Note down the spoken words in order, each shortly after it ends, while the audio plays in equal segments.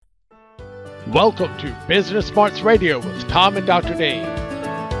Welcome to Business Smarts Radio with Tom and Dr. Dave,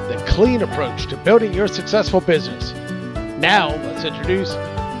 the clean approach to building your successful business. Now, let's introduce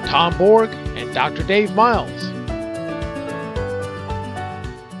Tom Borg and Dr. Dave Miles.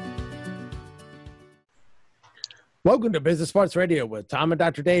 Welcome to Business Smarts Radio with Tom and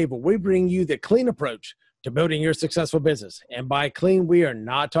Dr. Dave, where we bring you the clean approach to building your successful business. And by clean, we are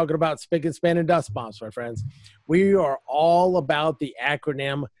not talking about spick and span and dust bombs, my friends. We are all about the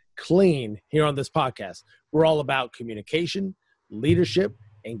acronym CLEAN here on this podcast. We're all about communication, leadership,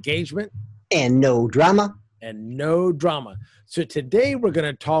 engagement, and no drama. So today we're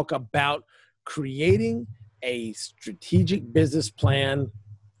going to talk about creating a strategic business plan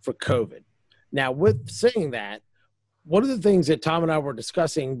for COVID. Now, with saying that, one of the things that Tom and I were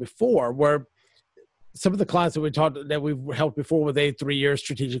discussing before were some of the clients that we've helped before with a 3-year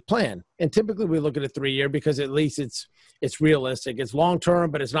strategic plan. And typically we look at a 3-year because at least it's realistic. It's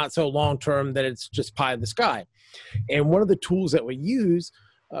long-term, but it's not so long-term that it's just pie in the sky. And one of the tools that we use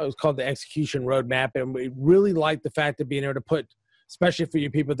is called the execution roadmap. And we really like the fact of being able to put, especially for you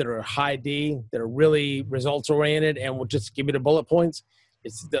people that are high D, that are really results oriented and will just give you the bullet points.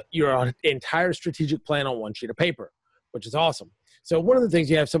 It's your entire strategic plan on one sheet of paper, which is awesome. So one of the things,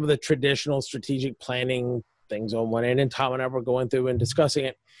 you have some of the traditional strategic planning things on one end, and Tom and I were going through and discussing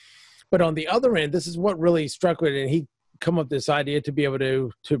it. But on the other end, this is what really struck with it, and he come up with this idea to be able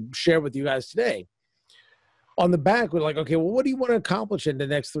to share with you guys today. On the back, we're like, okay, well, what do you want to accomplish in the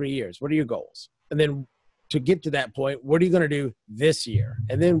next 3 years? What are your goals? And then to get to that point, what are you going to do this year?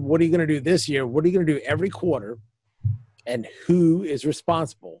 And then what are you going to do this year? What are you going to do every quarter? And who is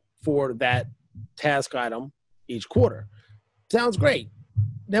responsible for that task item each quarter? Sounds great.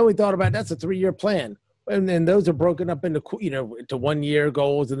 Then we thought about that's a 3-year plan. And then those are broken up into 1-year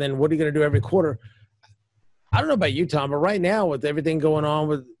goals. And then what are you going to do every quarter? I don't know about you, Tom, but right now with everything going on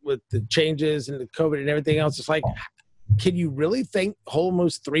with the changes and the COVID and everything else, it's like, can you really think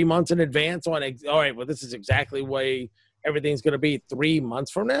almost 3 months in advance on, all right, well, this is exactly the way everything's going to be 3 months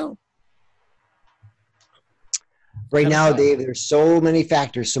from now? Right now, Dave, there's so many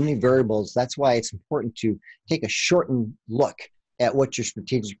factors, so many variables. That's why it's important to take a shortened look at what your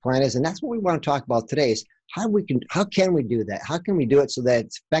strategic plan is. And that's what we want to talk about today is how can we do that? How can we do it so that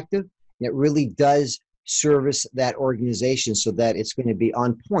it's effective and it really does service that organization so that it's going to be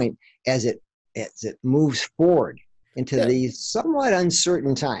on point as it moves forward into these somewhat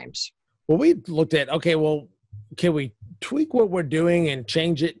uncertain times. Well, we looked at, okay, well, can we tweak what we're doing and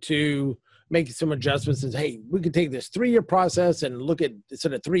change it to make some adjustments and say, hey, we could take this 3-year process and look at,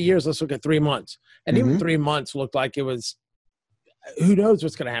 instead of 3 years, let's look at 3 months. And even 3 months looked like it was, who knows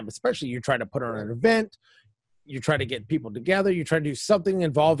what's going to happen, especially you try to put on an event, you try to get people together, you try to do something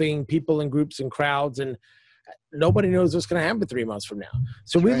involving people in groups and crowds, and nobody knows what's going to happen 3 months from now.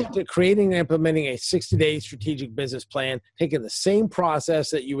 So we looked at creating and implementing a 60-day strategic business plan, taking the same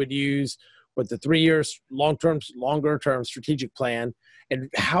process that you would use with the 3 years, longer term strategic plan, and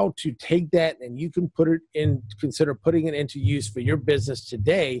how to take that and you can consider putting it into use for your business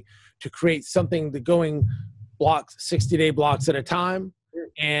today to create something that going blocks, 60-day blocks at a time.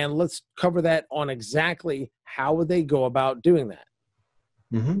 And let's cover that on exactly how would they go about doing that.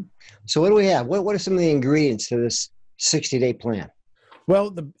 Mm-hmm. So what do we have? What are some of the ingredients to this 60-day plan? Well,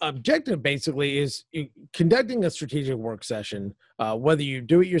 the objective basically is conducting a strategic work session, whether you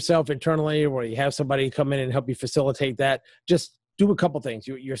do it yourself internally or you have somebody come in and help you facilitate that. Just do a couple things.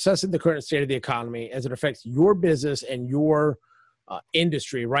 You're assessing the current state of the economy as it affects your business and your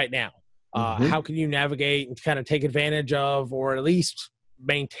industry right now. How can you navigate and kind of take advantage of, or at least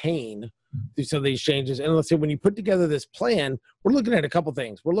maintain through some of these changes? And let's say when you put together this plan, we're looking at a couple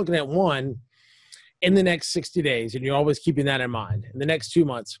things. We're looking at one, in the next 60 days, and you're always keeping that in mind. In the next 2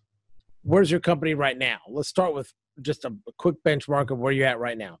 months, where's your company right now? Let's start with just a quick benchmark of where you're at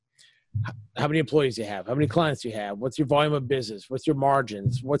right now. How many employees do you have? How many clients do you have? What's your volume of business? What's your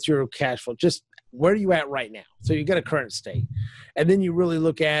margins? What's your cash flow? Just where are you at right now? So you get a current state. And then you really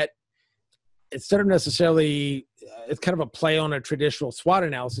look at, instead of necessarily, it's kind of a play on a traditional SWOT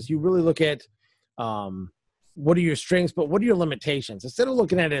analysis, you really look at what are your strengths, but what are your limitations? Instead of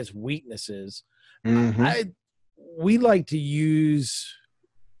looking at it as weaknesses, we like to use,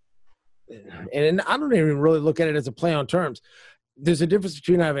 and I don't even really look at it as a play on terms. There's a difference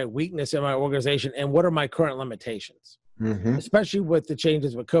between I have a weakness in my organization and what are my current limitations, especially with the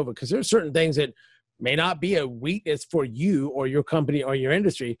changes with COVID, because there's certain things that may not be a weakness for you or your company or your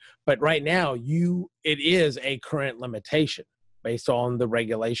industry, but right now it is a current limitation based on the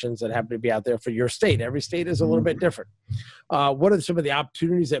regulations that happen to be out there for your state. Every state is a little bit different. What are some of the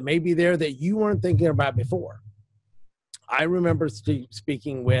opportunities that may be there that you weren't thinking about before? I remember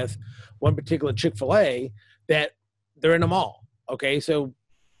speaking with one particular Chick-fil-A that they're in a mall. Okay, so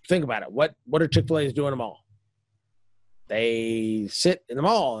think about it. What are Chick-fil-A's doing in a mall? They sit in the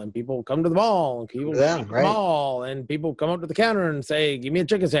mall, and people come to the mall, and people shop at the mall, and people come up to the counter and say, "Give me a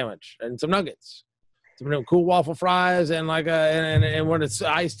chicken sandwich and some nuggets, some cool waffle fries, and like and when it's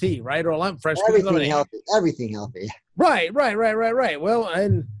iced tea, right, or fresh everything healthy, everything healthy." Right. Well,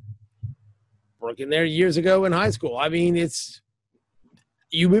 and working there years ago in high school, I mean,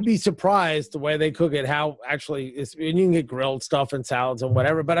 you would be surprised the way they cook it. How actually you can get grilled stuff and salads and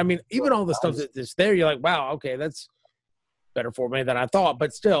whatever, but I mean, even all the stuff that's there, you're like, wow, okay, that's better for me than I thought,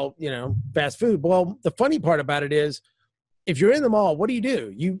 but still, fast food. Well, the funny part about it is, if you're in the mall, what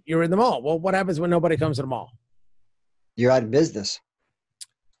do? You're in the mall. Well, what happens when nobody comes to the mall? You're out of business.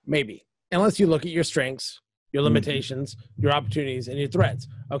 Maybe, unless you look at your strengths, your limitations, your opportunities, and your threats.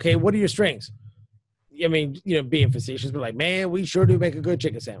 Okay, what are your strengths? I mean, being facetious, but like, man, we sure do make a good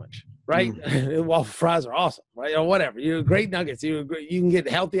chicken sandwich, right? Waffle fries are awesome, right? Or whatever. Great nuggets. You can get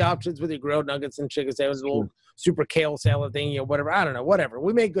healthy options with your grilled nuggets and chicken sandwiches, a little super kale salad thing, whatever. I don't know, whatever.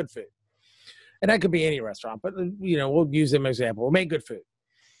 We make good food. And that could be any restaurant, but, we'll use them as an example. We'll make good food.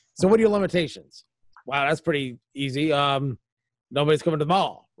 So what are your limitations? Wow, that's pretty easy. Nobody's coming to the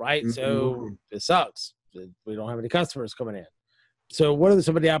mall, right? So it sucks. We don't have any customers coming in. So what are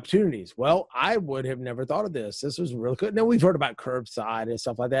some of the opportunities? Well, I would have never thought of this. This was really good. Now, we've heard about curbside and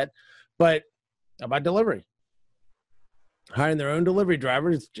stuff like that, but about delivery. Hiring their own delivery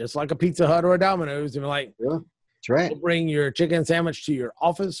drivers, just like a Pizza Hut or a Domino's, and like, yeah, that's right. We'll bring your chicken sandwich to your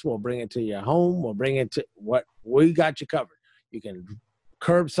office. We'll bring it to your home. We'll bring it to we got you covered. You can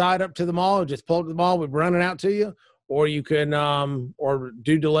curbside up to the mall, just pull up to the mall. We're running out to you, or you can or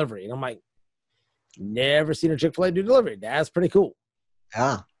do delivery. And I'm like, never seen a Chick-fil-A do delivery. That's pretty cool.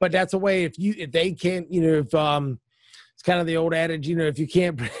 Yeah. But that's a way if they can't, it's kind of the old adage, if you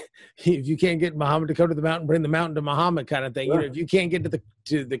can't get Muhammad to come to the mountain, bring the mountain to Muhammad kind of thing. Sure. If you can't get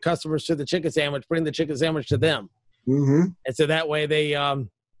to the customers to the chicken sandwich, bring the chicken sandwich to them. Mm-hmm. And so that way they,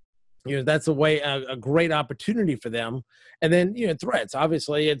 that's a great opportunity for them. And then, threats,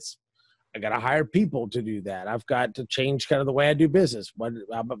 obviously I got to hire people to do that. I've got to change kind of the way I do business.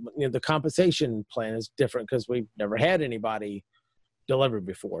 The compensation plan is different because we've never had anybody deliver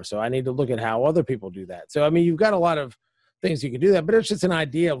before. So I need to look at how other people do that. So, I mean, you've got a lot of things you can do that, but it's just an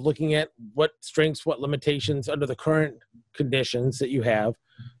idea of looking at what strengths, what limitations under the current conditions that you have,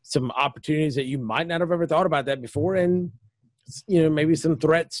 some opportunities that you might not have ever thought about that before. And, maybe some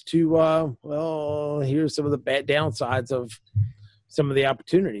threats to, here's some of the bad downsides of some of the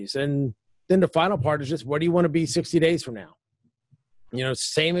opportunities. And then the final part is just, where do you want to be 60 days from now?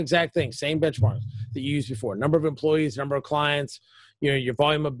 Same exact thing, same benchmarks that you used before, number of employees, number of clients, your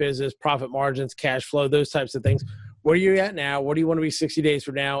volume of business, profit margins, cash flow, those types of things. Where are you at now? Where do you want to be 60 days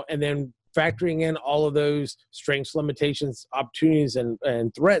from now? And then factoring in all of those strengths, limitations, opportunities,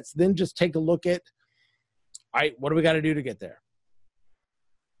 and threats, then just take a look at, all right, what do we got to do to get there?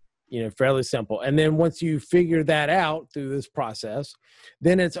 Fairly simple. And then once you figure that out through this process,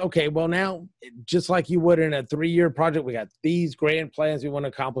 then it's okay. Well, now, just like you would in a 3-year project, we got these grand plans we want to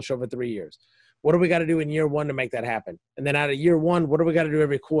accomplish over 3 years. What do we got to do in year 1 to make that happen? And then out of year 1, what do we got to do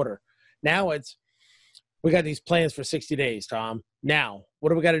every quarter? Now we got these plans for 60 days, Tom. Now, what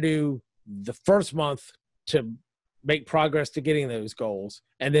do we got to do the first month to make progress to getting those goals?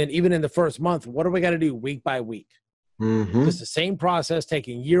 And then even in the first month, what do we got to do week by week? Mm-hmm. It's the same process,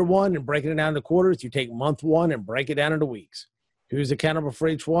 taking year 1 and breaking it down into quarters. You take month 1 and break it down into weeks. Who's accountable for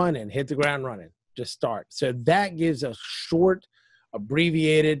each one, and hit the ground running. Just start. So that gives a short,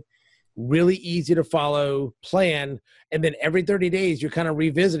 abbreviated, really easy to follow plan. And then every 30 days, you're kind of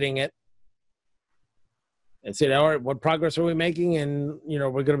revisiting it and say, all right, what progress are we making? And, we're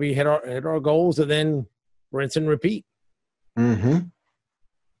going to be hit our goals, and then rinse and repeat. Mm-hmm.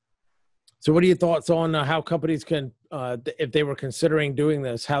 So what are your thoughts on how companies can, if they were considering doing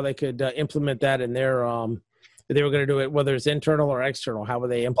this, how they could implement that in their, if they were going to do it, whether it's internal or external, how would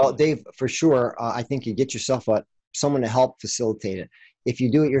they implement it? Well, Dave, for sure, I think you get yourself someone to help facilitate it. If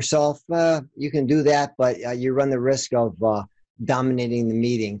you do it yourself, you can do that, but you run the risk of dominating the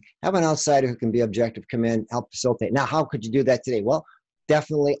meeting. Have an outsider who can be objective come in, help facilitate. Now, how could you do that today? Well,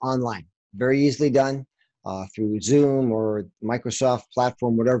 definitely online. Very easily done. Through Zoom or Microsoft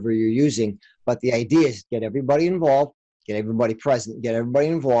platform, whatever you're using. But the idea is get everybody involved, get everybody present, get everybody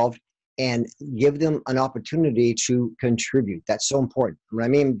involved, and give them an opportunity to contribute. That's so important. I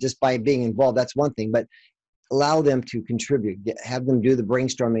mean, just by being involved, that's one thing, but allow them to contribute. Have them do the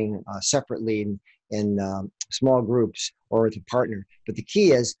brainstorming separately in small groups or with a partner. But the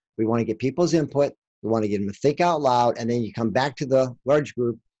key is we want to get people's input. You want to get them to think out loud, and then you come back to the large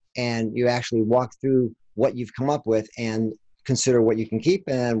group and you actually walk through what you've come up with and consider what you can keep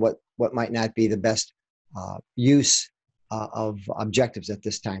and what might not be the best use of objectives at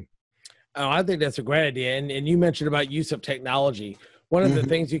this time. Oh, I think that's a great idea. And you mentioned about use of technology. One of the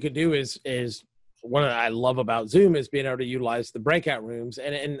things you could do is one that I love about Zoom is being able to utilize the breakout rooms,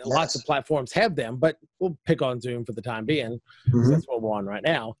 and yes. Lots of platforms have them, but we'll pick on Zoom for the time being because that's what we're on right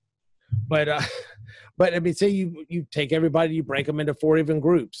now. But I mean, say you take everybody, you break them into 4 even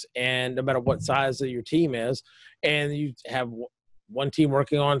groups, and no matter what size of your team is, and you have one team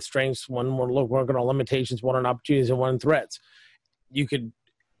working on strengths, one working on limitations, one on opportunities, and one on threats.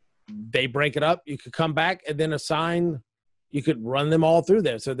 They break it up. You could come back and then you could run them all through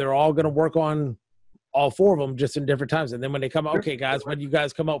there. So they're all going to work on all 4 of them just in different times. And then when they come out, okay, guys, when you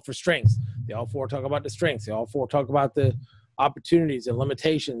guys come out for strengths, they all 4 talk about the strengths. They all 4 talk about the opportunities and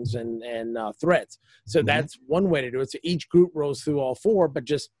limitations and threats. So that's one way to do it. So each group rolls through all 4, but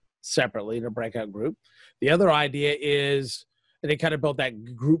just separately in a breakout group. The other idea is, and they kind of built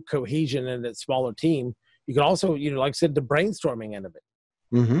that group cohesion in that smaller team. You can also, like I said, the brainstorming end of it.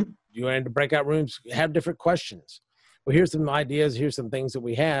 You want to breakout rooms, have different questions. Well, here's some ideas. Here's some things that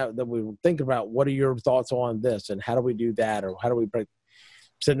we have that we were thinking about. What are your thoughts on this? And how do we do that? Or how do we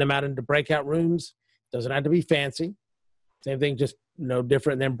send them out into breakout rooms? Doesn't have to be fancy. Same thing, just no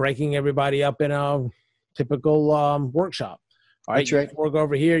different than breaking everybody up in a typical workshop. All right, that's right. You 4 go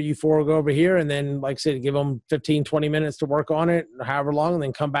over here, you 4 go over here. And then, like I said, give them 15, 20 minutes to work on it, however long, and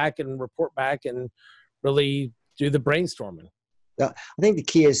then come back and report back and really do the brainstorming. I think the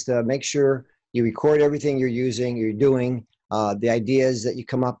key is to make sure you record everything you're doing, the ideas that you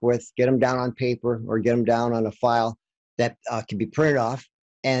come up with, get them down on paper or get them down on a file that can be printed off.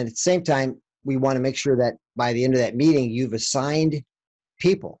 And at the same time, we want to make sure that by the end of that meeting, you've assigned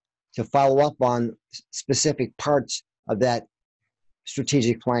people to follow up on specific parts of that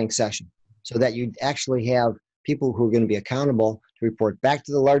strategic planning session so that you actually have people who are going to be accountable to report back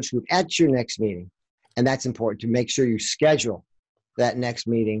to the large group at your next meeting. And that's important to make sure you schedule that next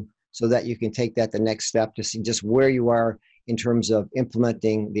meeting so that you can take that the next step to see just where you are in terms of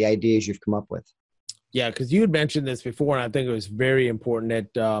implementing the ideas you've come up with. Yeah, because you had mentioned this before, and I think it was very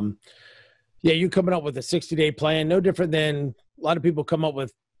important that, you're coming up with a 60-day plan, no different than a lot of people come up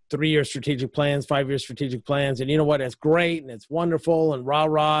with 3-year strategic plans, 5-year strategic plans, and you know what? It's great, and it's wonderful, and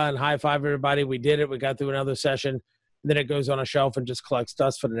rah-rah, and high-five everybody. We did it. We got through another session. And then it goes on a shelf and just collects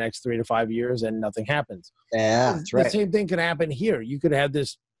dust for the next 3 to 5 years, and nothing happens. Yeah, that's right. The same thing can happen here. You could have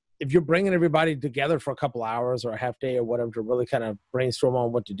this, if you're bringing everybody together for a couple hours or a half day or whatever to really kind of brainstorm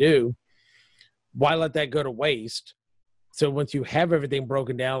on what to do, why let that go to waste? So once you have everything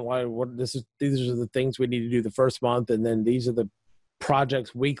broken down, these are the things we need to do the first month, and then these are the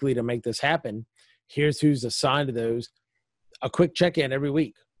projects weekly to make this happen. Here's who's assigned to those. A quick check-in every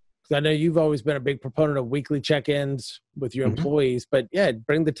week. I know you've always been a big proponent of weekly check-ins with your employees, but yeah,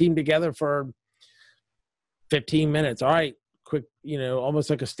 bring the team together for 15 minutes. All right, quick, almost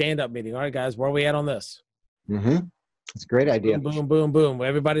like a stand-up meeting. All right, guys, where are we at on this? That's a great idea. Boom, boom, boom, boom.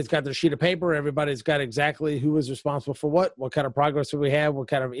 Everybody's got their sheet of paper. Everybody's got exactly who is responsible for what kind of progress do we have, what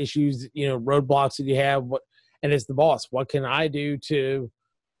kind of issues, roadblocks that you have, and as the boss, what can I do to,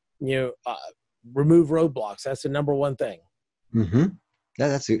 remove roadblocks? That's the number one thing.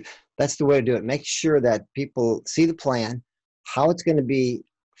 That's the way to do it. Make sure that people see the plan, how it's going to be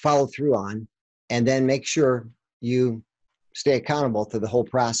followed through on, and then make sure you stay accountable to the whole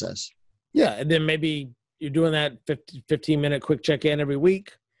process. Yeah, and then maybe you're doing that 15-minute quick check-in every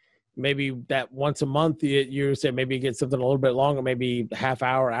week. Maybe that once a month, you say maybe you get something a little bit longer, maybe half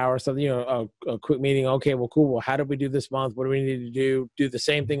hour, something, a quick meeting. Okay, well, cool. Well, how did we do this month? What do we need to do? Do the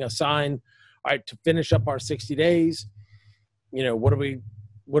same thing, assign. All right, to finish up our 60 days, what do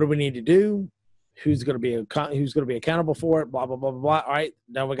we need to do? Who's going to be accountable for it? Blah, blah, blah, blah, blah. All right,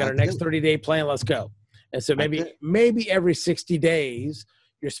 now we got our next 30-day plan. Let's go. And so maybe every 60 days,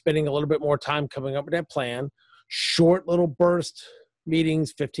 you're spending a little bit more time coming up with that plan, short little burst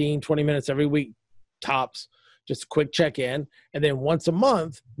meetings, 15, 20 minutes every week, tops, just a quick check-in. And then once a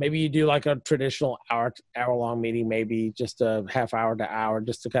month, maybe you do like a traditional hour-long meeting, maybe just a half hour to hour,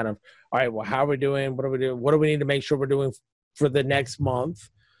 just to kind of, all right, well, how are we doing? What are we doing? What do we need to make sure we're doing for the next month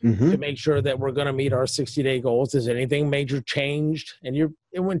to make sure that we're going to meet our 60-day goals? Is anything major changed? And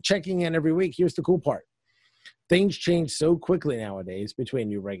when checking in every week, here's the cool part. Things change so quickly nowadays between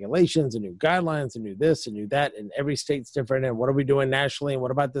new regulations and new guidelines and new this and new that, and every state's different. And what are we doing nationally? And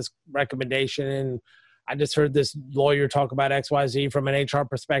what about this recommendation? And I just heard this lawyer talk about XYZ from an HR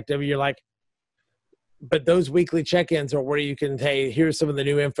perspective. You're like, But those weekly check-ins are where you can say, here's some of the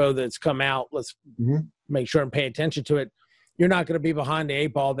new info that's come out. Let's make sure and pay attention to it. You're not going to be behind the 8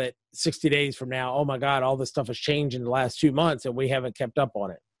 ball that 60 days from now, oh my God, all this stuff has changed in the last 2 months and we haven't kept up on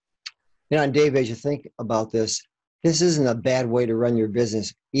it. And Dave, as you think about this isn't a bad way to run your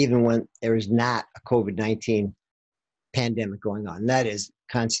business, even when there is not a COVID-19 pandemic going on. That is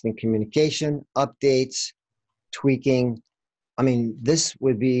constant communication, updates, tweaking. I mean, this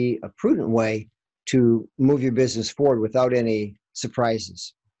would be a prudent way to move your business forward without any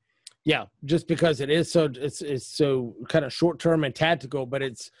surprises. Yeah, just because it is so, it's so kind of short-term and tactical, but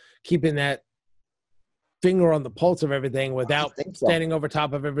it's keeping that finger on the pulse of everything without standing over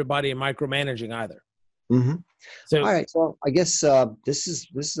top of everybody and micromanaging either. So, all right. So I guess this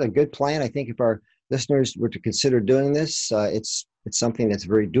is a good plan. I think if our listeners were to consider doing this, it's something that's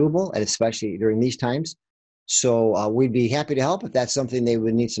very doable, and especially during these times. So we'd be happy to help if that's something they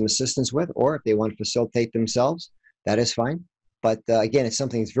would need some assistance with, or if they want to facilitate themselves, that is fine. But again, it's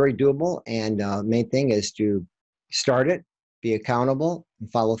something that's very doable, and main thing is to start it, be accountable,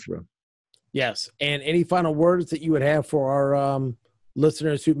 and follow through. Yes. And any final words that you would have for our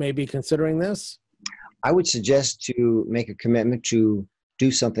listeners who may be considering this? I would suggest to make a commitment to do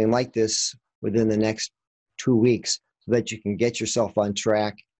something like this within the next 2 weeks so that you can get yourself on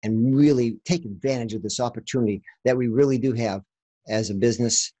track and really take advantage of this opportunity that we really do have as a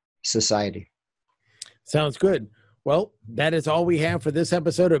business society. Sounds good. Well, that is all we have for this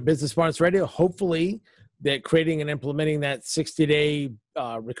episode of Business Smarts Radio. Hopefully that creating and implementing that 60-day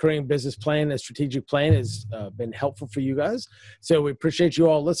recurring business plan and strategic plan has been helpful for you guys. So we appreciate you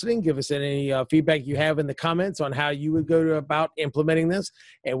all listening. Give us any feedback you have in the comments on how you would go about implementing this.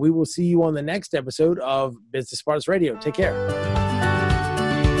 And we will see you on the next episode of Business Smarts Radio. Take care.